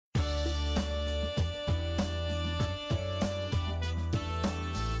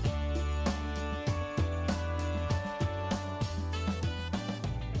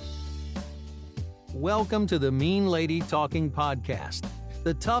Welcome to the Mean Lady Talking Podcast,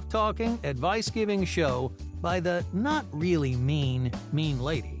 the tough-talking, advice-giving show by the not really mean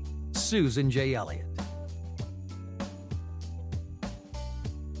lady, Susan J. Elliott.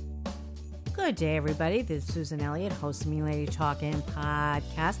 Good day, everybody. This is Susan Elliott, host of Mean Lady Talking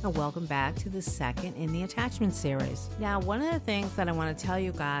Podcast, and welcome back to the second in the attachment series. Now, one of the things that I want to tell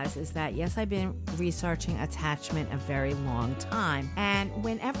you guys is that, yes, I've been researching attachment a very long time, and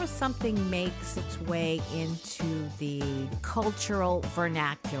whenever something makes its way into the cultural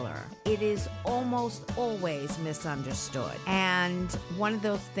vernacular, it is almost always misunderstood. And one of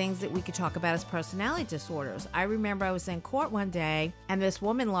those things that we could talk about is personality disorders. I remember I was in court one day, and this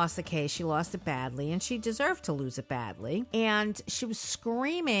woman lost the case. She lost it badly, and she deserved to lose it badly. And she was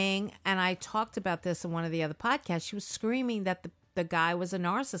screaming, and I talked about this in one of the other podcasts, she was screaming that the guy was a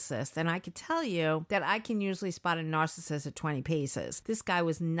narcissist. And I could tell you that I can usually spot a narcissist at 20 paces. This guy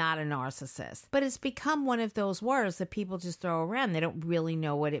was not a narcissist. But it's become one of those words that people just throw around. They don't really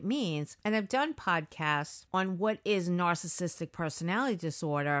know what it means. And I've done podcasts on what is narcissistic personality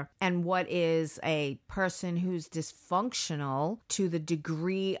disorder and what is a person who's dysfunctional to the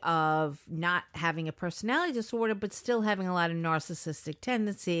degree of not having a personality disorder, but still having a lot of narcissistic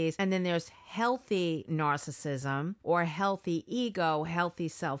tendencies. And then there's healthy narcissism or healthy ego, healthy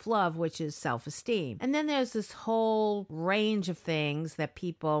self-love, which is self-esteem. And then there's this whole range of things that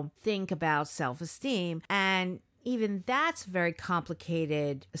people think about self-esteem, and even that's a very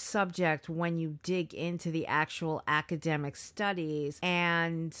complicated subject when you dig into the actual academic studies,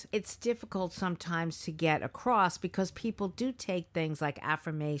 and it's difficult sometimes to get across because people do take things like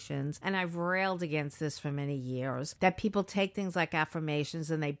affirmations, and I've railed against this for many years, that people take things like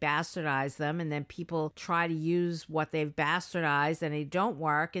affirmations and they bastardize them, and then people try to use what they've bastardized and they don't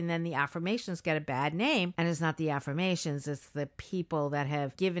work, and then the affirmations get a bad name, and it's not the affirmations, it's the people that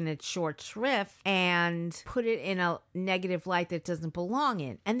have given it short shrift and put it in a negative light that doesn't belong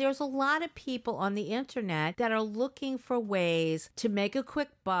in. And there's a lot of people on the internet that are looking for ways to make a quick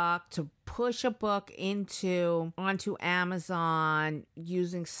buck, to push a book onto Amazon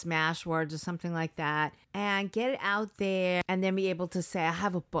using smash words or something like that, and get it out there and then be able to say, I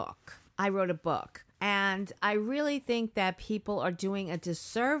have a book. I wrote a book. And I really think that people are doing a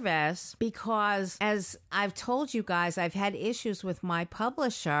disservice because, as I've told you guys, I've had issues with my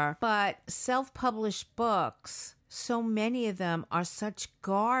publisher, but self-published books, so many of them are such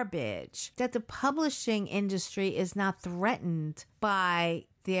garbage that the publishing industry is not threatened by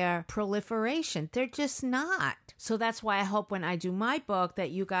their proliferation. They're just not. So that's why I hope when I do my book that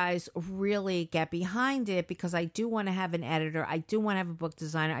you guys really get behind it, because I do want to have an editor. I do want to have a book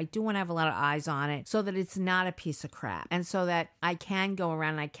designer. I do want to have a lot of eyes on it so that it's not a piece of crap, and so that I can go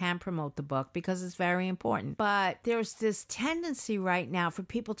around and I can promote the book because it's very important. But there's this tendency right now for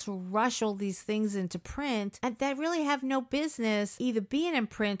people to rush all these things into print and that really have no business either being in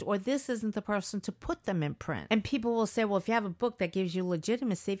print, or this isn't the person to put them in print. And people will say, well, if you have a book that gives you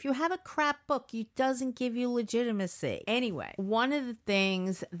legitimacy, if you have a crap book, it doesn't give you legitimacy. Anyway, one of the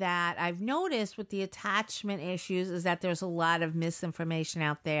things that I've noticed with the attachment issues is that there's a lot of misinformation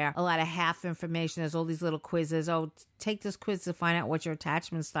out there, a lot of half information. There's all these little quizzes. Oh, take this quiz to find out what your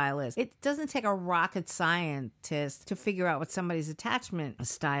attachment style is. It doesn't take a rocket scientist to figure out what somebody's attachment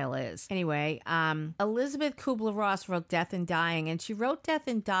style is. Anyway, Elizabeth Kubler-Ross wrote Death and Dying, and she wrote Death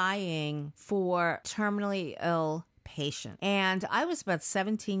and Dying for terminally ill patient. And I was about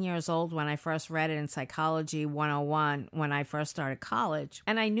 17 years old when I first read it in Psychology 101 when I first started college.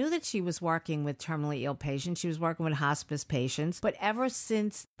 And I knew that she was working with terminally ill patients. She was working with hospice patients. But ever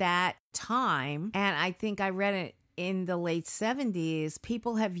since that time, and I think I read it in the late 70s,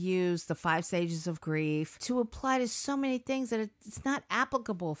 people have used the 5 stages of grief to apply to so many things that it's not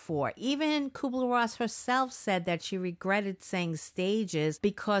applicable for. Even Kubler-Ross herself said that she regretted saying stages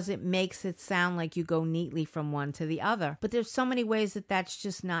because it makes it sound like you go neatly from one to the other. But there's so many ways that that's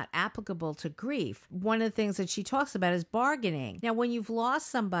just not applicable to grief. One of the things that she talks about is bargaining. Now, when you've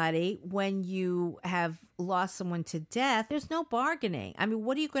lost somebody, when you have lost someone to death, there's no bargaining. I mean,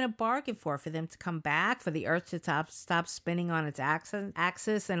 what are you going to bargain for? For them to come back? For the earth to stop spinning on its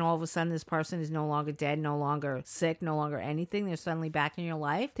axis, and all of a sudden this person is no longer dead, no longer sick, no longer anything? They're suddenly back in your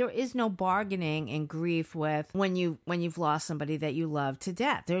life. There is no bargaining in grief with when you've lost somebody that you love to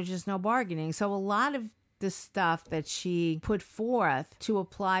death. There's just no bargaining. So a lot of the stuff that she put forth to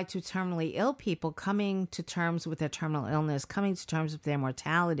apply to terminally ill people coming to terms with their terminal illness, coming to terms with their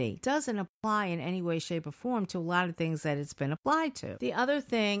mortality, doesn't apply in any way, shape, or form to a lot of things that it's been applied to. The other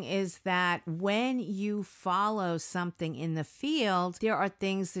thing is that when you follow something in the field, there are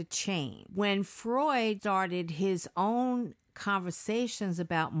things that change. When Freud started his own conversations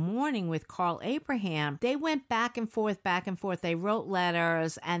about mourning with Carl Abraham, they went back and forth, back and forth. They wrote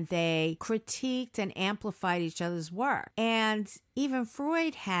letters and they critiqued and amplified each other's work. And even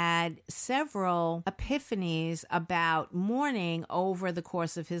Freud had several epiphanies about mourning over the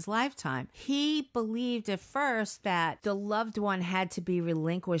course of his lifetime. He believed at first that the loved one had to be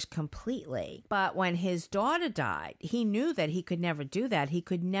relinquished completely. But when his daughter died, he knew that he could never do that. He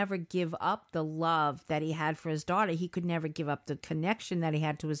could never give up the love that he had for his daughter. He could never give up the connection that he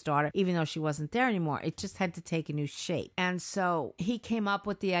had to his daughter, even though she wasn't there anymore. It just had to take a new shape. And so he came up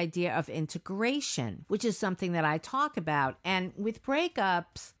with the idea of integration, which is something that I talk about. And with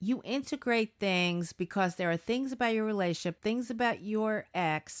breakups, you integrate things because there are things about your relationship, things about your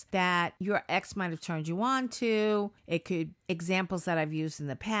ex that your ex might have turned you on to. It could, examples that I've used in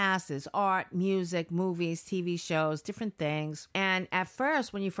the past is art, music, movies, TV shows, different things. And at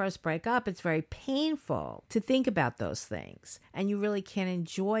first, when you first break up, it's very painful to think about those things. And you really can't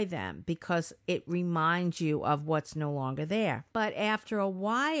enjoy them because it reminds you of what's no longer there. But after a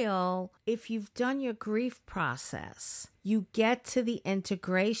while, if you've done your grief process, you get to the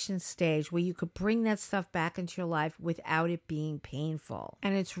integration stage where you could bring that stuff back into your life without it being painful.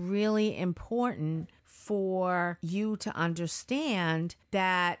 And it's really important for you to understand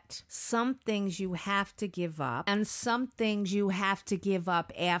that some things you have to give up and some things you have to give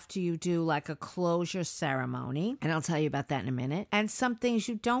up after you do like a closure ceremony. And I'll tell you about that in a minute. And some things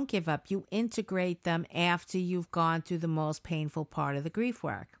you don't give up. You integrate them after you've gone through the most painful part of the grief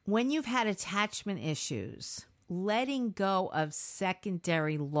work. When you've had attachment issues, letting go of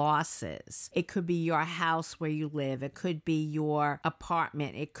secondary losses. It could be your house where you live. It could be your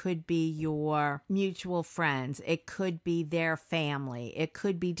apartment. It could be your mutual friends. It could be their family. It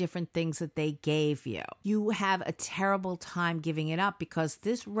could be different things that they gave you. You have a terrible time giving it up because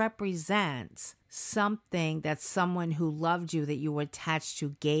this represents something that someone who loved you, that you were attached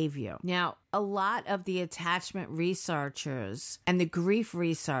to, gave you. Now, a lot of the attachment researchers and the grief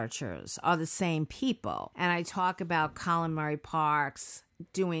researchers are the same people. And I talk about Colin Murray Parks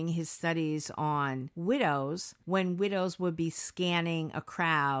doing his studies on widows, when widows would be scanning a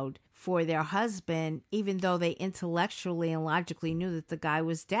crowd for their husband, even though they intellectually and logically knew that the guy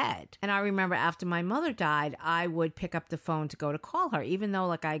was dead. And I remember after my mother died, I would pick up the phone to go to call her, even though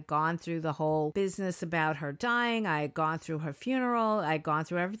like I'd gone through the whole business about her dying, I had gone through her funeral, I'd gone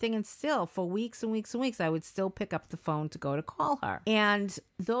through everything, and still for weeks and weeks and weeks, I would still pick up the phone to go to call her. And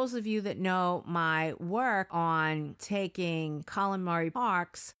those of you that know my work on taking Colin Murray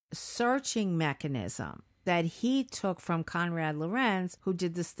Parks' searching mechanism that he took from Conrad Lorenz, who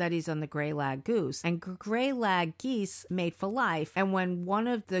did the studies on the gray lag goose. And gray lag geese mate for life. And when one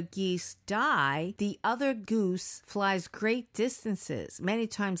of the geese die, the other goose flies great distances, many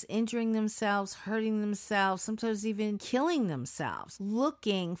times injuring themselves, hurting themselves, sometimes even killing themselves,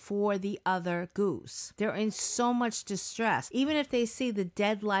 looking for the other goose. They're in so much distress. Even if they see the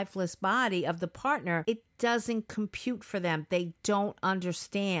dead, lifeless body of the partner, it doesn't compute for them. They don't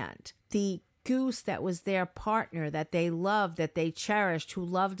understand. The goose that was their partner, that they loved, that they cherished, who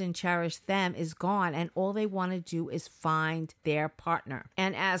loved and cherished them, is gone, and all they want to do is find their partner.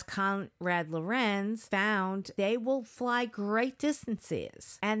 And as Conrad Lorenz found, they will fly great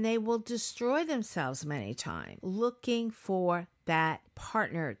distances and they will destroy themselves many times looking for that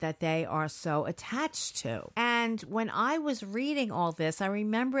partner that they are so attached to. And when I was reading all this, I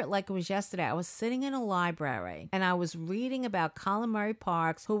remember it like it was yesterday. I was sitting in a library and I was reading about Colin Murray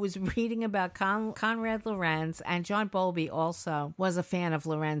Parks, who was reading about Conrad Lorenz, and John Bowlby also was a fan of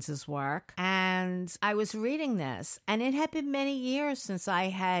Lorenz's work. And I was reading this, and it had been many years since I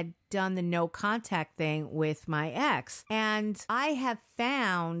had done the no contact thing with my ex. And I have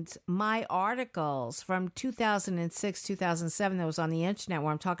found my articles from 2006, 2007 that was on the internet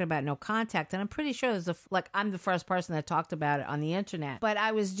where I'm talking about no contact. And I'm pretty sure I'm the first person that talked about it on the internet. But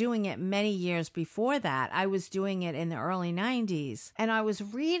I was doing it many years before that. I was doing it in the early 90s. And I was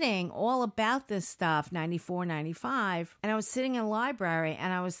reading all about this stuff, 94, 95. And I was sitting in a library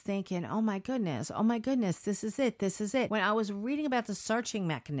and I was thinking, oh my goodness, this is it. When I was reading about the searching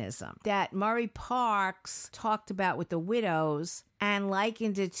mechanism that Murray Parks talked about with the widows and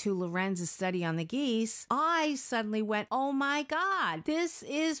likened it to Lorenz's study on the geese, I suddenly went, oh my God, this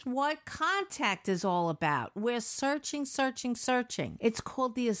is what contact is all about. We're searching. It's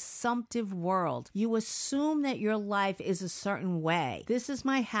called the assumptive world. You assume that your life is a certain way. This is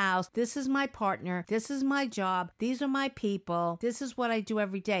my house. This is my partner. This is my job. These are my people. This is what I do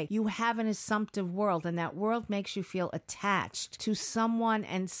every day. You have an assumptive world, and that world makes you feel attached to someone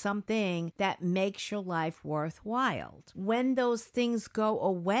and something that makes your life worthwhile. When those things go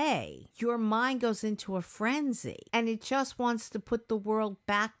away, your mind goes into a frenzy and it just wants to put the world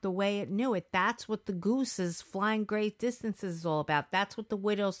back the way it knew it. That's what the gooses flying great distances is all about. That's what the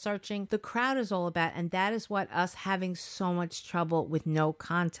widow searching the crowd is all about. And that is what us having so much trouble with no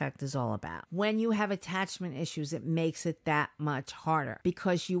contact is all about. When you have attachment issues, it makes it that much harder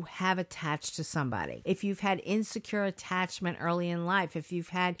because you have attached to somebody. If you've had insecure attachment early in life, if you've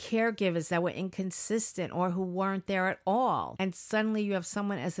had caregivers that were inconsistent or who weren't there at all, and suddenly you have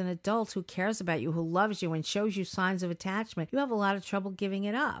someone as an adult who cares about you, who loves you and shows you signs of attachment, you have a lot of trouble giving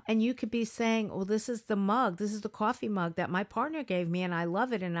it up. And you could be saying, well, this is the mug, this is the coffee mug that my partner gave me and I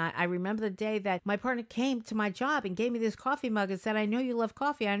love it. And I remember the day that my partner came to my job and gave me this coffee mug and said, I know you love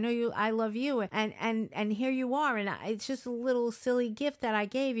coffee. I know I love you. And here you are. And it's just a little silly gift that I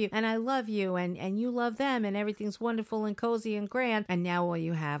gave you. And I love you and you love them and everything's wonderful and cozy and grand. And now all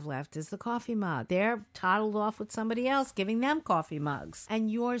you have left is the coffee mug. They're toddled off with somebody else giving them coffee mugs.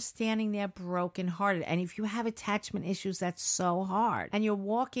 And you're standing there brokenhearted. And if you have attachment issues, that's so hard. And you're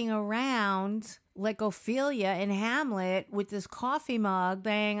walking around like Ophelia in Hamlet with this coffee mug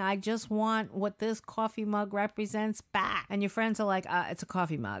saying, I just want what this coffee mug represents back. And your friends are like, it's a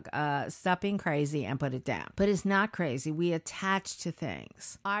coffee mug. Stop being crazy and put it down. But it's not crazy. We attach to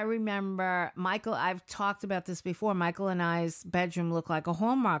things. I remember Michael, I've talked about this before. Michael and I's bedroom looked like a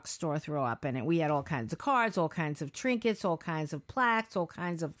Hallmark store threw up in it. We had all kinds of cards, all kinds of trinkets, all kinds of plaques, all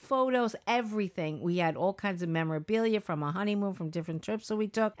kinds of photos, everything. We had all kinds of memorabilia from a honeymoon, from different trips that we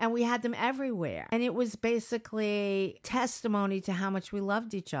took, and we had them everywhere. And it was basically testimony to how much we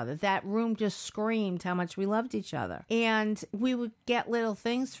loved each other. That room just screamed how much we loved each other. And we would get little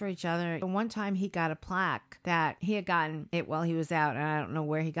things for each other. And one time he got a plaque that he had gotten it while he was out. And I don't know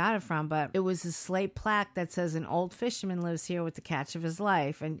where he got it from, but it was a slate plaque that says, an old fisherman lives here with the catch of his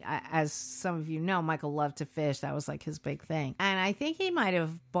life. And as some of you know, Michael loved to fish. That was like his big thing. And I think he might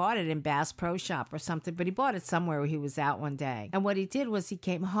have bought it in Bass Pro Shop or something, but he bought it somewhere where he was out one day. And what he did was he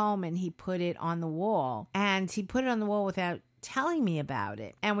came home and he put it on the wall. And he put it on the wall without telling me about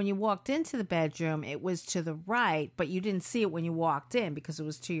it. And when you walked into the bedroom, it was to the right, but you didn't see it when you walked in because it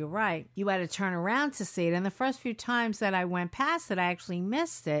was to your right. You had to turn around to see it. And the first few times that I went past it, I actually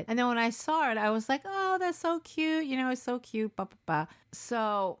missed it. And then when I saw it, I was like, oh, that's so cute. You know, it's so cute. Bah, bah, bah.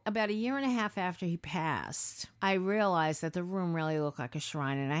 So about a year and a half after he passed, I realized that the room really looked like a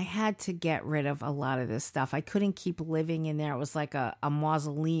shrine and I had to get rid of a lot of this stuff. I couldn't keep living in there. It was like a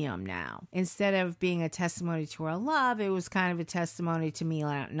mausoleum now. Instead of being a testimony to our love, it was kind of a testimony to me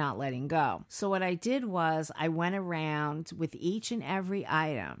not letting go. So what I did was I went around with each and every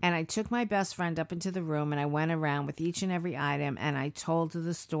item and I took my best friend up into the room and I went around with each and every item and I told her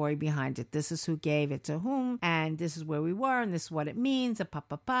the story behind it. This is who gave it to whom and this is where we were and this is what it means.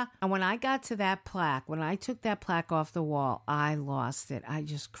 And when I got to that plaque, when I took that plaque off the wall, I lost it. I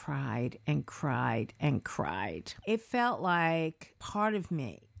just cried and cried and cried. It felt like part of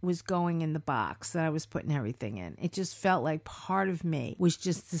me was going in the box that I was putting everything in. It just felt like part of me was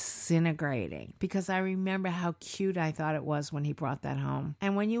just disintegrating because I remember how cute I thought it was when he brought that home.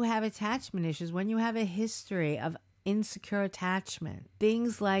 And when you have attachment issues, when you have a history of insecure attachment,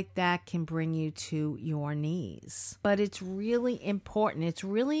 things like that can bring you to your knees. But it's really important. It's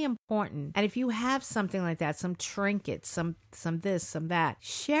really important. And if you have something like that, some trinket, some this, some that,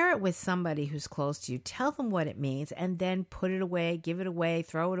 share it with somebody who's close to you. Tell them what it means and then put it away, give it away,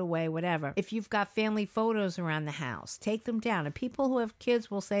 throw it away, whatever. If you've got family photos around the house, take them down. And people who have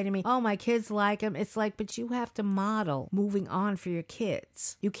kids will say to me, oh, my kids like them. It's like, but you have to model moving on for your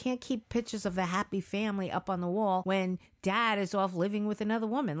kids. You can't keep pictures of the happy family up on the wall when dad is off living with another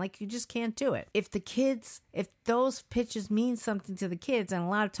woman. Like, you just can't do it. If those pictures mean something to the kids, and a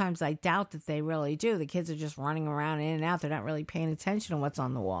lot of times I doubt that they really do. The kids are just running around in and out. They're not really paying attention to what's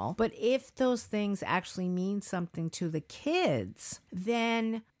on the wall. But if those things actually mean something to the kids,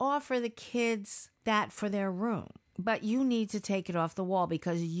 then offer the kids that for their room. But you need to take it off the wall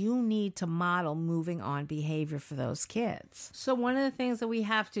because you need to model moving on behavior for those kids. So one of the things that we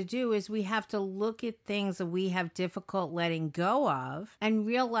have to do is we have to look at things that we have difficult letting go of and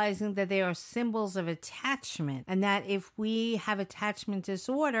realizing that they are symbols of attachment, and that if we have attachment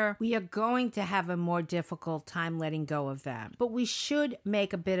disorder, we are going to have a more difficult time letting go of them. But we should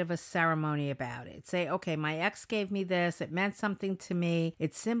make a bit of a ceremony about it. Say, okay, my ex gave me this. It meant something to me.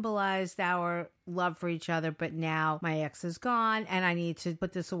 It symbolized our love for each other, but now my ex is gone and I need to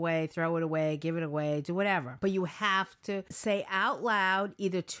put this away, throw it away, give it away, do whatever. But you have to say out loud,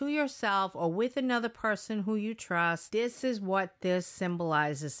 either to yourself or with another person who you trust, this is what this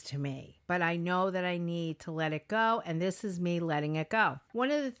symbolizes to me. But I know that I need to let it go, and this is me letting it go.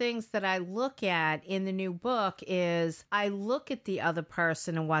 One of the things that I look at in the new book is I look at the other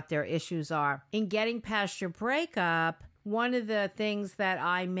person and what their issues are. In getting past your breakup, one of the things that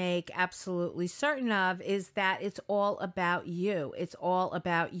I make absolutely certain of is that it's all about you. It's all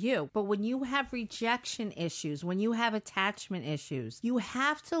about you. But when you have rejection issues, when you have attachment issues, you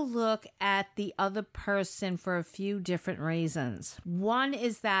have to look at the other person for a few different reasons. One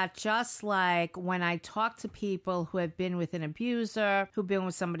is that just like when I talk to people who have been with an abuser, who've been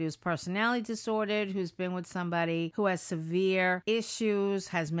with somebody who's personality disordered, who's been with somebody who has severe issues,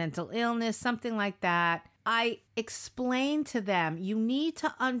 has mental illness, something like that, I explain to them, you need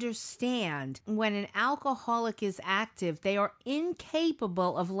to understand when an alcoholic is active, they are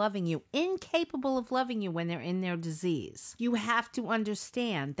incapable of loving you when they're in their disease. You have to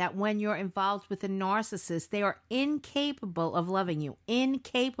understand that when you're involved with a narcissist, they are incapable of loving you,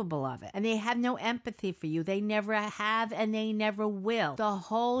 incapable of it. And they have no empathy for you. They never have and they never will. The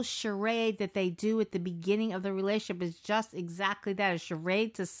whole charade that they do at the beginning of the relationship is just exactly that, a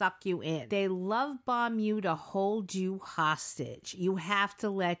charade to suck you in. They love bomb you to hold you hostage. You have to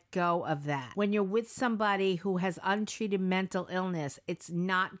let go of that. When you're with somebody who has untreated mental illness, it's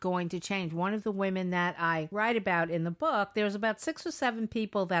not going to change. One of the women that I write about in the book, there's about 6 or 7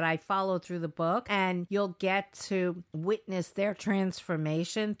 people that I follow through the book, and you'll get to witness their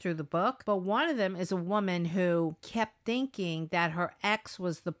transformation through the book. But one of them is a woman who kept thinking that her ex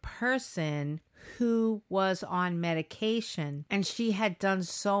was the person who was on medication, and she had done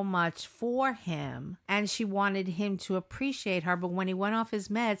so much for him and she wanted him to appreciate her, but when he went off his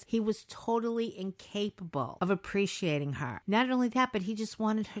meds, he was totally incapable of appreciating her. Not only that, but he just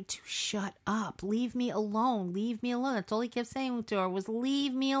wanted her to shut up, leave me alone, leave me alone. That's all he kept saying to her was,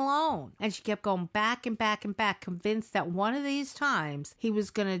 leave me alone. And she kept going back and back and back, convinced that one of these times he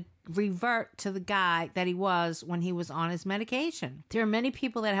was going to revert to the guy that he was when he was on his medication. There are many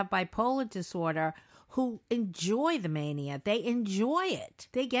people that have bipolar disorder who enjoy the mania. They enjoy it.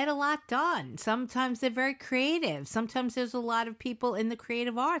 They get a lot done. Sometimes they're very creative. Sometimes there's a lot of people in the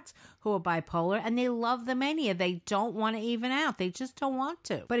creative arts who are bipolar and they love the mania. They don't want to even out. They just don't want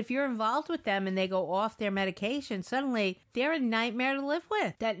to. But if you're involved with them and they go off their medication, suddenly they're a nightmare to live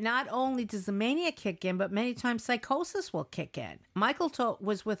with. That not only does the mania kick in, but many times psychosis will kick in. Michael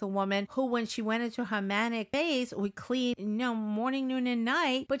was with a woman who, when she went into her manic phase, would clean, morning, noon, and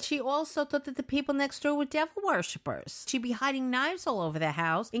night, but she also thought that the people next door were devil worshippers. She'd be hiding knives all over the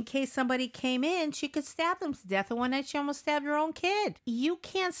house in case somebody came in, she could stab them to death. And one night she almost stabbed her own kid. You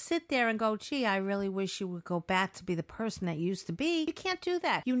can't sit there and go, gee, I really wish you would go back to be the person that you used to be. You can't do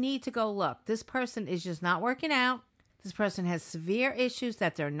that. You need to go, look, this person is just not working out. This person has severe issues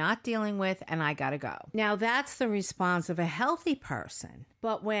that they're not dealing with, and I gotta go. Now, that's the response of a healthy person.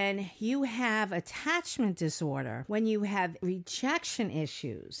 But when you have attachment disorder, when you have rejection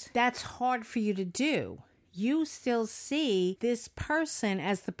issues, that's hard for you to do. You still see this person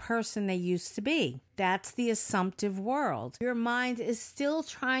as the person they used to be. That's the assumptive world. Your mind is still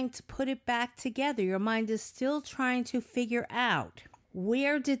trying to put it back together. Your mind is still trying to figure out,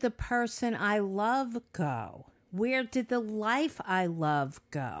 where did the person I love go? Where did the life I love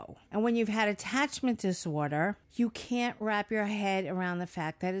go? And when you've had attachment disorder, you can't wrap your head around the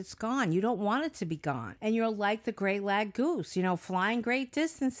fact that it's gone. You don't want it to be gone. And you're like the gray lag goose, flying great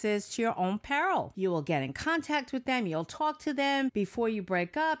distances to your own peril. You will get in contact with them. You'll talk to them. Before you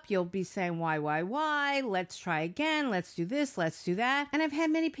break up, you'll be saying, why? Let's try again. Let's do this. Let's do that. And I've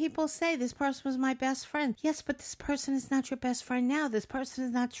had many people say, this person was my best friend. Yes, but this person is not your best friend now. This person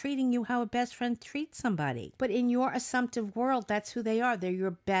is not treating you how a best friend treats somebody. But in your assumptive world, that's who they are. They're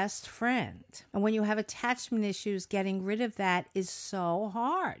your best friend. And when you have attachment issues, getting rid of that is so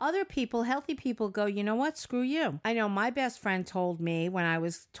hard. Other people, healthy people, go, you know what? Screw you. I know my best friend told me when I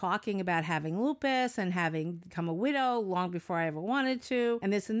was talking about having lupus and having become a widow long before I ever wanted to,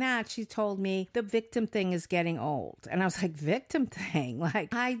 and this and that, she told me the victim thing is getting old. And I was like, victim thing?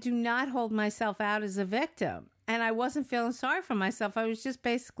 Like, I do not hold myself out as a victim. And I wasn't feeling sorry for myself. I was just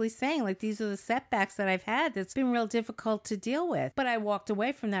basically saying, like, these are the setbacks that I've had that's been real difficult to deal with. But I walked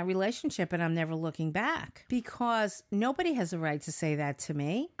away from that relationship and I'm never looking back, because nobody has a right to say that to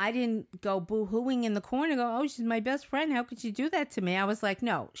me. I didn't go boo-hooing in the corner, go, oh, she's my best friend. How could you do that to me? I was like,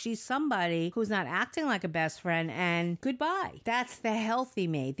 no, she's somebody who's not acting like a best friend, and goodbye. That's the healthy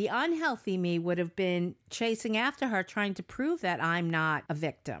me. The unhealthy me would have been chasing after her, trying to prove that I'm not a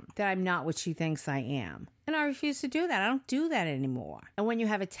victim, that I'm not what she thinks I am. And I refuse to do that. I don't do that anymore. And when you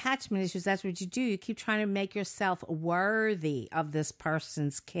have attachment issues, that's what you do. You keep trying to make yourself worthy of this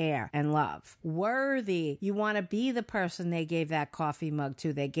person's care and love. Worthy. You want to be the person they gave that coffee mug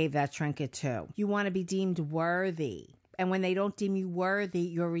to, they gave that trinket to. You want to be deemed worthy. And when they don't deem you worthy,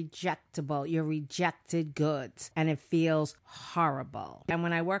 you're rejectable. You're rejected goods. And it feels horrible. And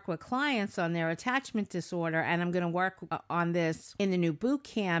when I work with clients on their attachment disorder, and I'm going to work on this in the new boot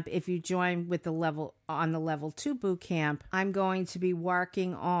camp, if you join with the level 2 boot camp, I'm going to be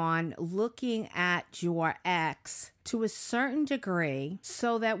working on looking at your ex to a certain degree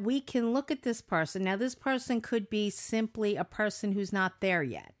so that we can look at this person. Now, this person could be simply a person who's not there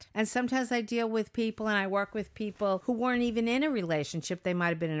yet. And sometimes I deal with people and I work with people who weren't even in a relationship. They might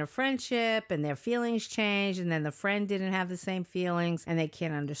have been in a friendship and their feelings changed, and then the friend didn't have the same feelings and they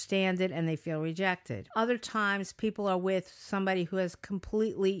can't understand it and they feel rejected. Other times people are with somebody who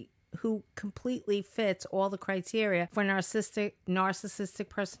completely fits all the criteria for narcissistic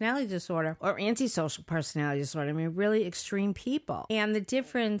personality disorder or antisocial personality disorder. I mean, really extreme people. And the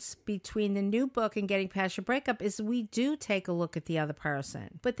difference between the new book and Getting Past Your Breakup is we do take a look at the other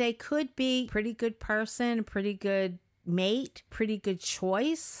person. But they could be a pretty good person, pretty good mate, pretty good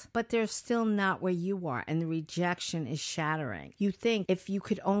choice, but they're still not where you are, and the rejection is shattering. You think, if you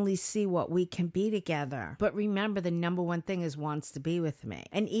could only see what we can be together. But remember, the number one thing is wants to be with me.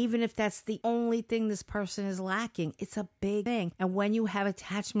 And even if that's the only thing this person is lacking, it's a big thing. And when you have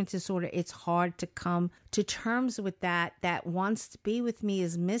attachment disorder, it's hard to come to terms with that wants to be with me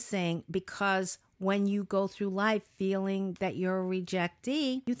is missing, because when you go through life feeling that you're a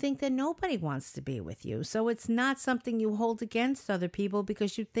rejectee, you think that nobody wants to be with you. So it's not something you hold against other people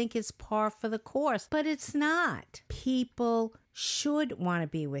because you think it's par for the course, but it's not. People should want to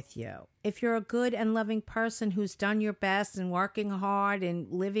be with you. If you're a good and loving person who's done your best and working hard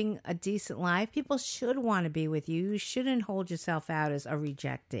and living a decent life, people should want to be with you. You shouldn't hold yourself out as a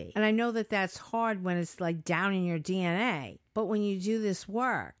rejectee. And I know that that's hard when it's like down in your DNA. But when you do this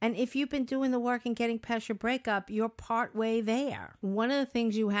work, and if you've been doing the work and getting past your breakup, you're part way there. One of the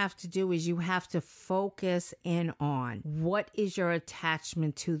things you have to do is you have to focus in on what is your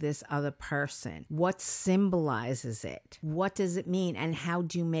attachment to this other person? What symbolizes it? What does it mean? And how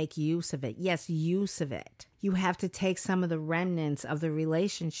do you make use of it? Yes, use of it. You have to take some of the remnants of the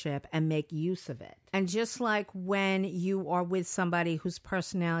relationship and make use of it. And just like when you are with somebody who's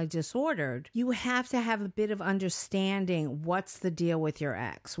personality disordered, you have to have a bit of understanding what's the deal with your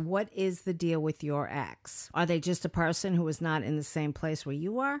ex. What is the deal with your ex? Are they just a person who is not in the same place where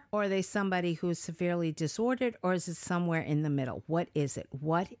you are? Or are they somebody who is severely disordered? Or is it somewhere in the middle? What is it?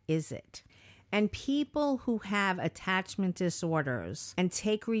 What is it? And people who have attachment disorders and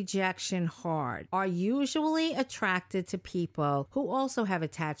take rejection hard are usually attracted to people who also have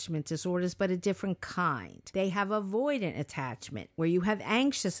attachment disorders, but a different kind. They have avoidant attachment, where you have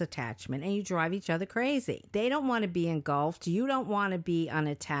anxious attachment and you drive each other crazy. They don't want to be engulfed. You don't want to be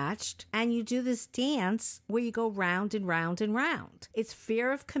unattached. And you do this dance where you go round and round and round. It's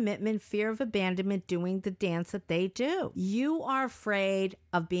fear of commitment, fear of abandonment, doing the dance that they do. You are afraid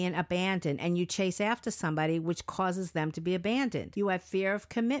of being abandoned, and you chase after somebody, which causes them to be abandoned. You have fear of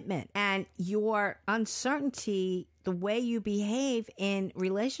commitment, and your uncertainty, the way you behave in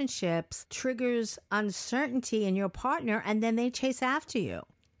relationships, triggers uncertainty in your partner, and then they chase after you.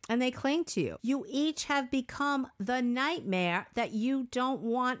 And they cling to you. You each have become the nightmare that you don't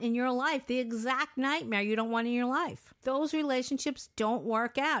want in your life, the exact nightmare you don't want in your life. Those relationships don't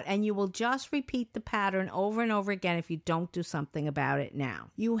work out, and you will just repeat the pattern over and over again if you don't do something about it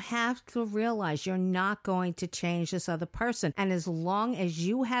now. You have to realize you're not going to change this other person. And as long as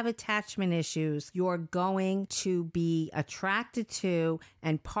you have attachment issues, you're going to be attracted to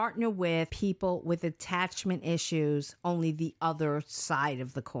and partner with people with attachment issues, only the other side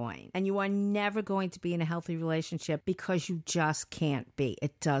of the coin. And you are never going to be in a healthy relationship because you just can't be.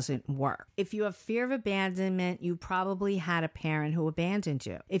 It doesn't work. If you have fear of abandonment, you probably had a parent who abandoned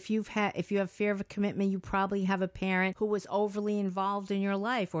you. If you have fear of a commitment, you probably have a parent who was overly involved in your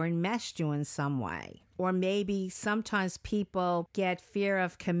life or enmeshed you in some way. Or maybe sometimes people get fear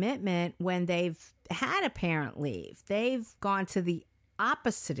of commitment when they've had a parent leave. They've gone to the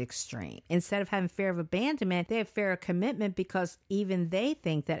opposite extreme. Instead of having fear of abandonment, they have fear of commitment because even they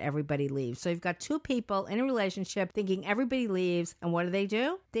think that everybody leaves. So you've got two people in a relationship thinking everybody leaves, and what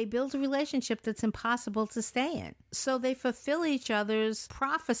do? They build a relationship that's impossible to stay in. So they fulfill each other's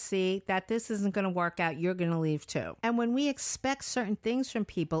prophecy that this isn't going to work out, you're going to leave too. And when we expect certain things from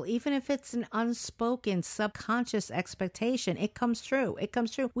people, even if it's an unspoken subconscious expectation, it comes true. It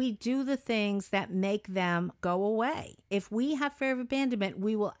comes true. We do the things that make them go away. If we have fear of abandonment,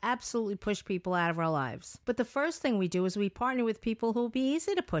 we will absolutely push people out of our lives. But the first thing we do is we partner with people who will be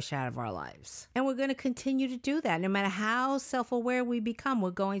easy to push out of our lives. And we're going to continue to do that. No matter how self-aware we become,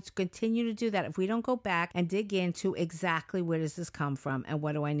 we're going to continue to do that if we don't go back and dig into exactly where does this come from and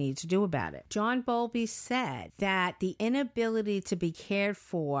what do I need to do about it. John Bowlby said that the inability to be cared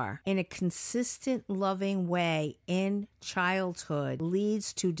for in a consistent, loving way in childhood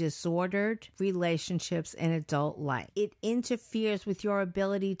leads to disordered relationships in adult life. It interferes with your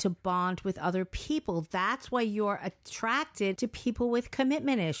ability to bond with other people. That's why you're attracted to people with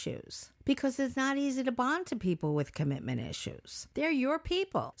commitment issues. Because it's not easy to bond to people with commitment issues. They're your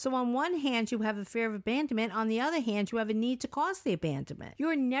people. So on one hand, you have a fear of abandonment. On the other hand, you have a need to cause the abandonment.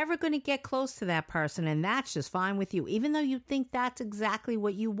 You're never going to get close to that person, and that's just fine with you. Even though you think that's exactly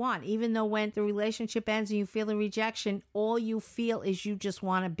what you want. Even though when the relationship ends and you feel a rejection, all you feel is you just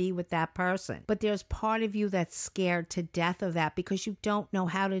want to be with that person. But there's part of you that's scared to death of that because you don't know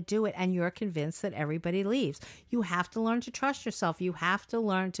how to do it, and you're convinced that everybody leaves. You have to learn to trust yourself. You have to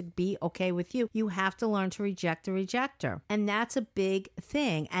learn to be okay with you. You have to learn to reject the rejector. And that's a big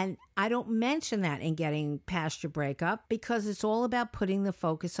thing. And I don't mention that in getting past your breakup because it's all about putting the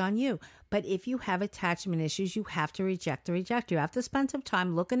focus on you. But if you have attachment issues, you have to reject the rejector. You have to spend some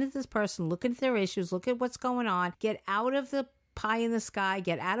time looking at this person, looking at their issues, look at what's going on, get out of the pie in the sky,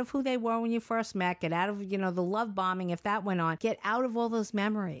 get out of who they were when you first met, get out of, the love bombing if that went on, get out of all those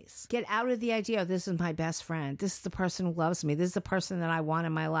memories, get out of the idea, oh, this is my best friend, this is the person who loves me, this is the person that I want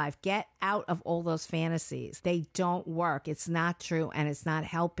in my life. Get out of all those fantasies. They don't work. It's not true, and it's not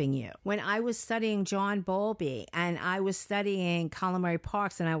helping you. When I was studying John Bowlby, and I was studying Calamari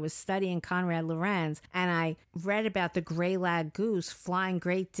Parks, and I was studying Conrad Lorenz, and I read about the gray-lag goose flying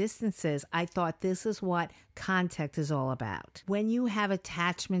great distances, I thought this is what contact is all about. When you have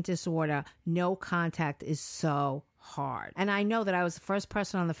attachment disorder, no contact is so hard. And I know that I was the first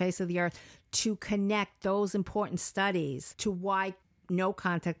person on the face of the earth to connect those important studies to why no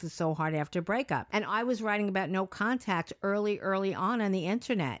contact is so hard after breakup. And I was writing about no contact early on the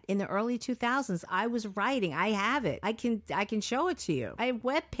internet. In the early 2000s, I was writing. I have it. I can show it to you. I have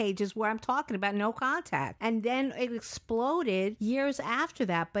web pages where I'm talking about no contact. And then it exploded years after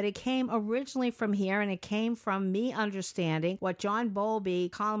that, but it came originally from here, and it came from me understanding what John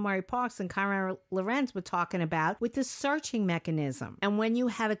Bowlby, Calamari Parks, and Conrad Lorenz were talking about with the searching mechanism. And when you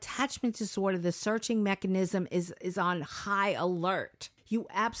have attachment disorder, the searching mechanism is on high alert. You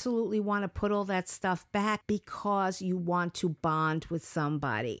absolutely want to put all that stuff back because you want to bond with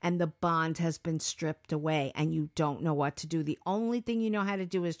somebody, and the bond has been stripped away and you don't know what to do. The only thing you know how to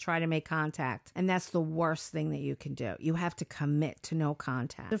do is try to make contact, and that's the worst thing that you can do. You have to commit to no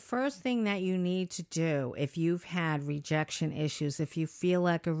contact. The first thing that you need to do if you've had rejection issues, if you feel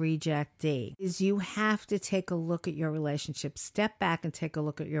like a rejectee, is you have to take a look at your relationship. Step back and take a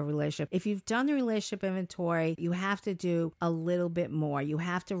look at your relationship. If you've done the relationship inventory, you have to do a little bit more. You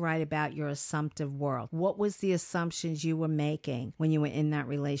have to write about your assumptive world. What was the assumptions you were making when you were in that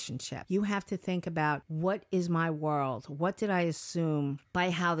relationship? You have to think about, what is my world? What did I assume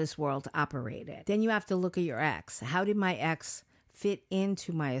by how this world operated? Then you have to look at your ex. How did my ex fit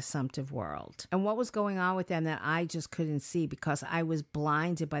into my assumptive world? And what was going on with them that I just couldn't see because I was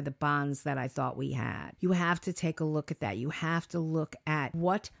blinded by the bonds that I thought we had? You have to take a look at that. You have to look at,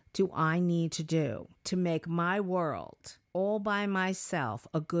 what do I need to do to make my world all by myself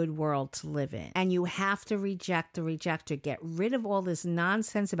a good world to live in? And you have to reject the rejector. Get rid of all this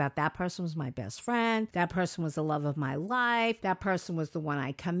nonsense about that person was my best friend, that person was the love of my life, that person was the one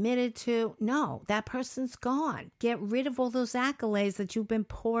I committed to. No, that person's gone. Get rid of all those accolades that you've been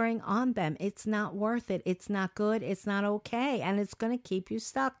pouring on them. It's not worth it. It's not good. It's not okay. And it's going to keep you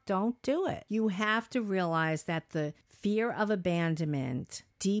stuck. Don't do it. You have to realize that the fear of abandonment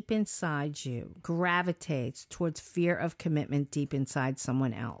deep inside you gravitates towards fear of commitment deep inside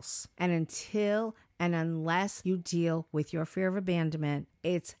someone else. And until and unless you deal with your fear of abandonment,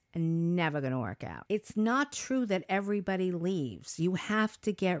 it's never going to work out. It's not true that everybody leaves. You have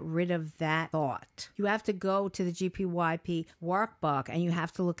to get rid of that thought. You have to go to the GPYP workbook and you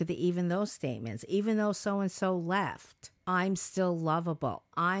have to look at the even though statements. Even though so-and-so left, I'm still lovable.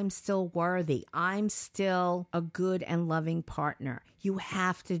 I'm still worthy. I'm still a good and loving partner. You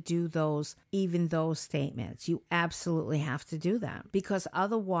have to do those even though statements. You absolutely have to do them, because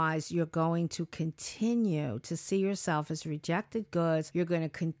otherwise you're going to continue to see yourself as rejected goods. You're going to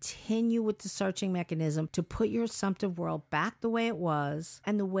continue with the searching mechanism to put your assumptive world back the way it was,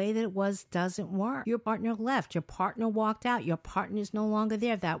 and the way that it was doesn't work. Your partner left. Your partner walked out. Your partner is no longer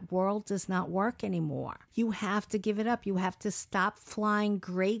there. That world does not work anymore. You have to give it up. You have to stop flying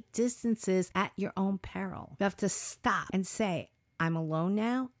great distances at your own peril. You have to stop and say, I'm alone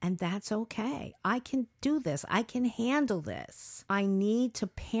now, and that's okay. I can do this. I can handle this. I need to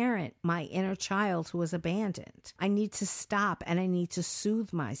parent my inner child who was abandoned. I need to stop and I need to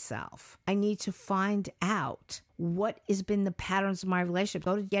soothe myself. I need to find out what has been the patterns of my relationship.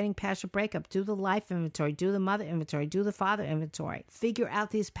 Go to Getting Past Your Breakup. Do the life inventory. Do the mother inventory. Do the father inventory. Figure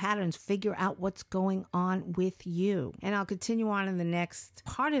out these patterns. Figure out what's going on with you. And I'll continue on in the next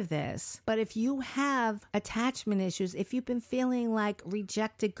part of this. But if you have attachment issues, if you've been feeling like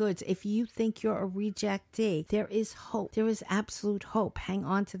rejected goods, if you think you're a rejectee, there is hope. There is absolute hope. Hang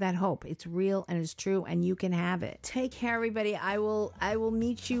on to that hope. It's real and it's true, and you can have it. Take care, everybody. I will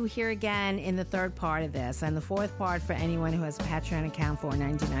meet you here again in the third part of this, and the fourth part for anyone who has a Patreon account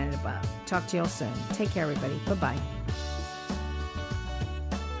 $4.99 and above. Talk to you all soon. Take care, everybody. Bye-bye.